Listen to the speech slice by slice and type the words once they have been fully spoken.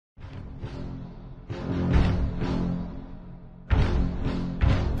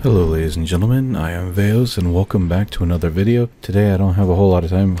Hello ladies and gentlemen, I am Veos and welcome back to another video. Today I don't have a whole lot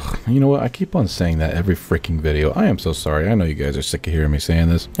of time. You know what, I keep on saying that every freaking video. I am so sorry, I know you guys are sick of hearing me saying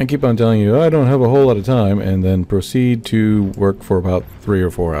this. I keep on telling you I don't have a whole lot of time and then proceed to work for about 3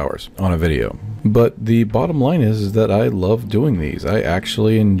 or 4 hours on a video. But the bottom line is that I love doing these. I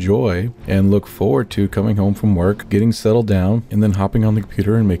actually enjoy and look forward to coming home from work, getting settled down, and then hopping on the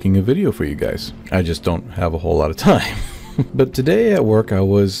computer and making a video for you guys. I just don't have a whole lot of time. But today at work I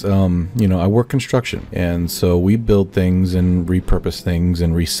was, I work construction, and so we build things and repurpose things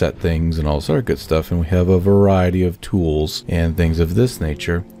and reset things and all sort of good stuff, and we have a variety of tools and things of this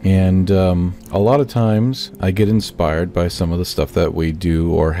nature. And a lot of times I get inspired by some of the stuff that we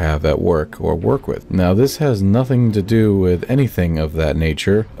do or have at work or work with. Now this has nothing to do with anything of that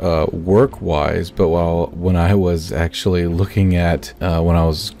nature work-wise, but when I was actually looking at, when I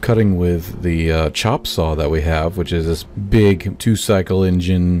was cutting with the chop saw that we have, which is this big 2-cycle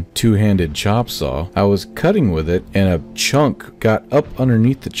engine 2-handed chop saw, I was cutting with it and a chunk got up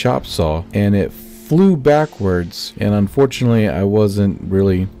underneath the chop saw and it flew backwards, and unfortunately I wasn't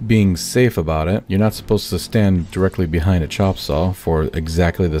really being safe about it. You're not supposed to stand directly behind a chop saw for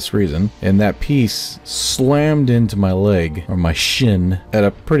exactly this reason, and that piece slammed into my leg or my shin at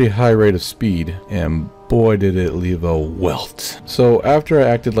a pretty high rate of speed, and boy did it leave a welt. So after I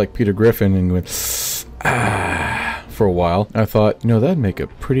acted like Peter Griffin and went for a while, I thought, that'd make a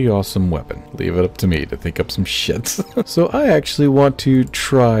pretty awesome weapon. Leave it up to me to think up some shit. So I actually want to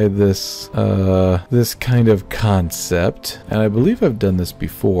try this this kind of concept, and I believe I've done this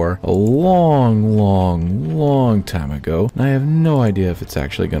before a long time ago, and I have no idea if it's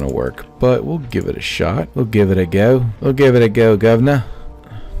actually gonna work, but we'll give it a shot. We'll give it a go. We'll give it a go, governor.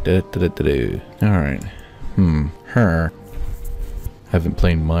 Alright. I haven't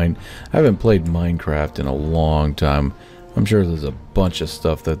played Minecraft in a long time. I'm sure there's a bunch of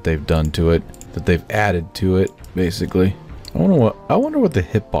stuff that they've done to it, that they've added to it, basically. I wonder what the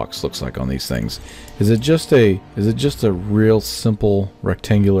hitbox looks like on these things. Is it just a real simple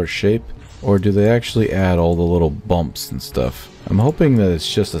rectangular shape, or do they actually add all the little bumps and stuff? I'm hoping that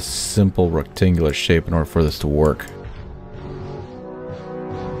it's just a simple rectangular shape in order for this to work.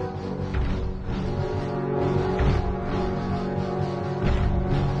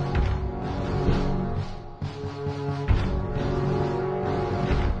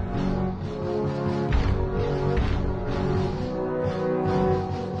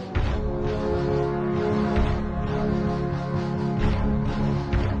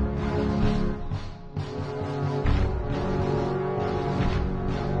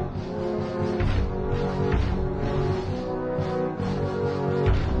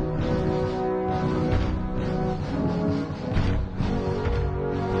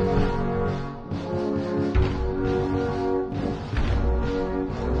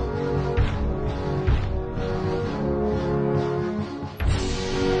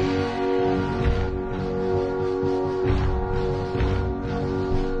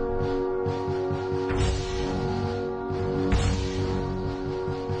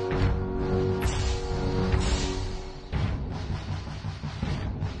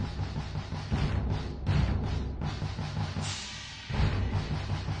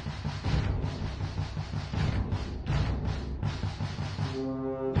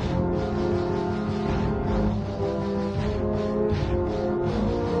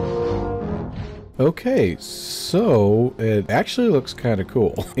 Okay, so it actually looks kind of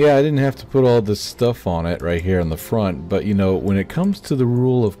cool. Yeah, I didn't have to put all this stuff on it right here in the front, but when it comes to the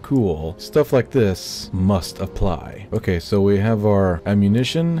rule of cool, stuff like this must apply. Okay, so we have our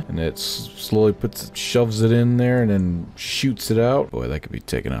ammunition, and it slowly shoves it in there and then shoots it out. Boy, that could be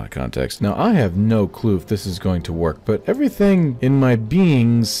taken out of context. Now, I have no clue if this is going to work, but everything in my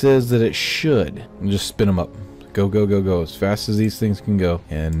being says that it should. And just spin them up. Go, go, go, go, as fast as these things can go.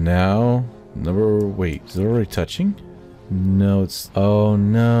 And now... wait, is it already touching? No, it's... oh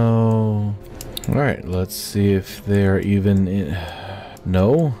no. Alright, let's see if they're even in...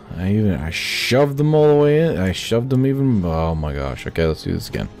 No, I shoved them all the way in. I shoved them even... oh my gosh. Okay, let's do this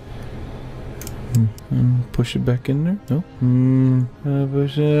again. Push it back in there. No.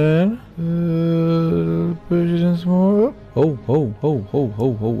 Push it. Push it in some more. Oh, oh, oh, oh, oh,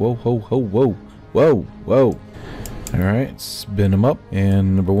 oh, oh, oh, oh, whoa. Whoa, whoa. Alright, spin them up,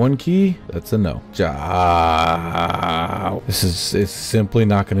 and number 1 key, that's a no. It's simply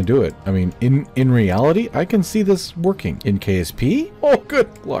not going to do it. I mean, in reality, I can see this working. In KSP? Oh,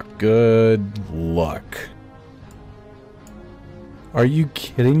 good luck. Good luck. Are you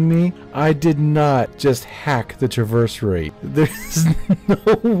kidding me? I did not just hack the traverse rate. There's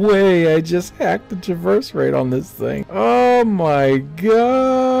no way I just hacked the traverse rate on this thing. Oh my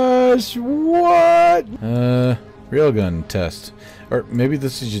gosh, what? Railgun test. Or maybe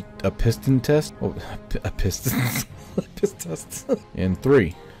this is just a piston test? Oh, a piston. Piston test. In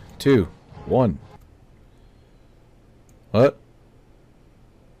 3, 2, 1. What?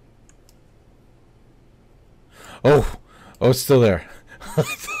 Oh, it's still there. I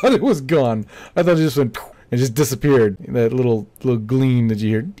thought it was gone. I thought it just went and just disappeared. That little gleam that you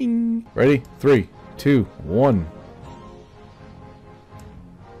hear. Ding. Ready? 3, 2, 1.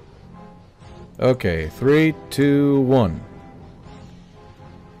 Okay, 3, 2, 1.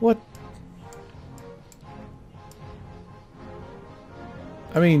 What?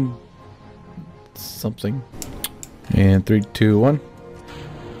 I mean, something. And 3, 2, 1.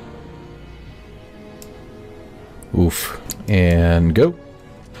 Oof. And go.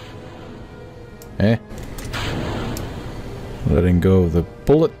 Letting go of the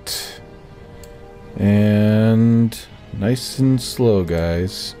bullet. And nice and slow,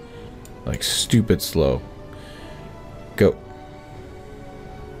 guys. Like stupid slow. Go.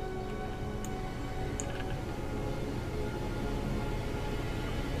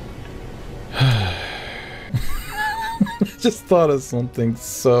 Just thought of something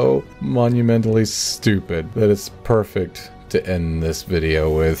so monumentally stupid that it's perfect to end this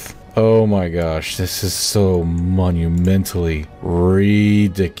video with. Oh my gosh, this is so monumentally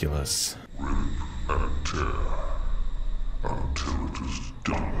ridiculous. Rip and tear until it is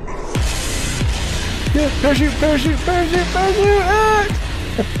done. Yeah, parachute, parachute, parachute, parachute!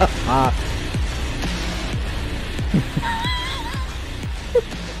 Ah!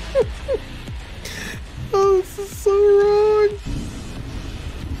 Oh, this is so wrong.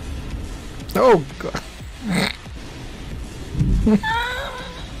 Oh god.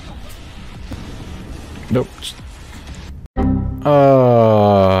 Nope.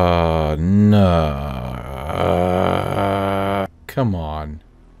 No. Come on.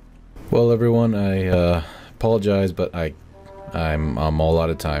 Well, everyone, I apologize, but I'm all out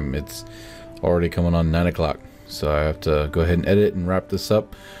of time. It's already coming on 9 o'clock, so I have to go ahead and edit and wrap this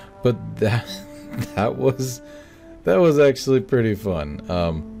up. But that was actually pretty fun.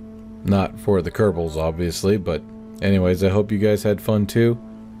 Not for the Kerbals, obviously, but anyways, I hope you guys had fun too.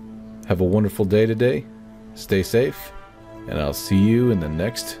 Have a wonderful day today. Stay safe, and I'll see you in the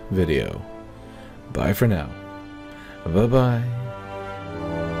next video. Bye for now. Bye-bye.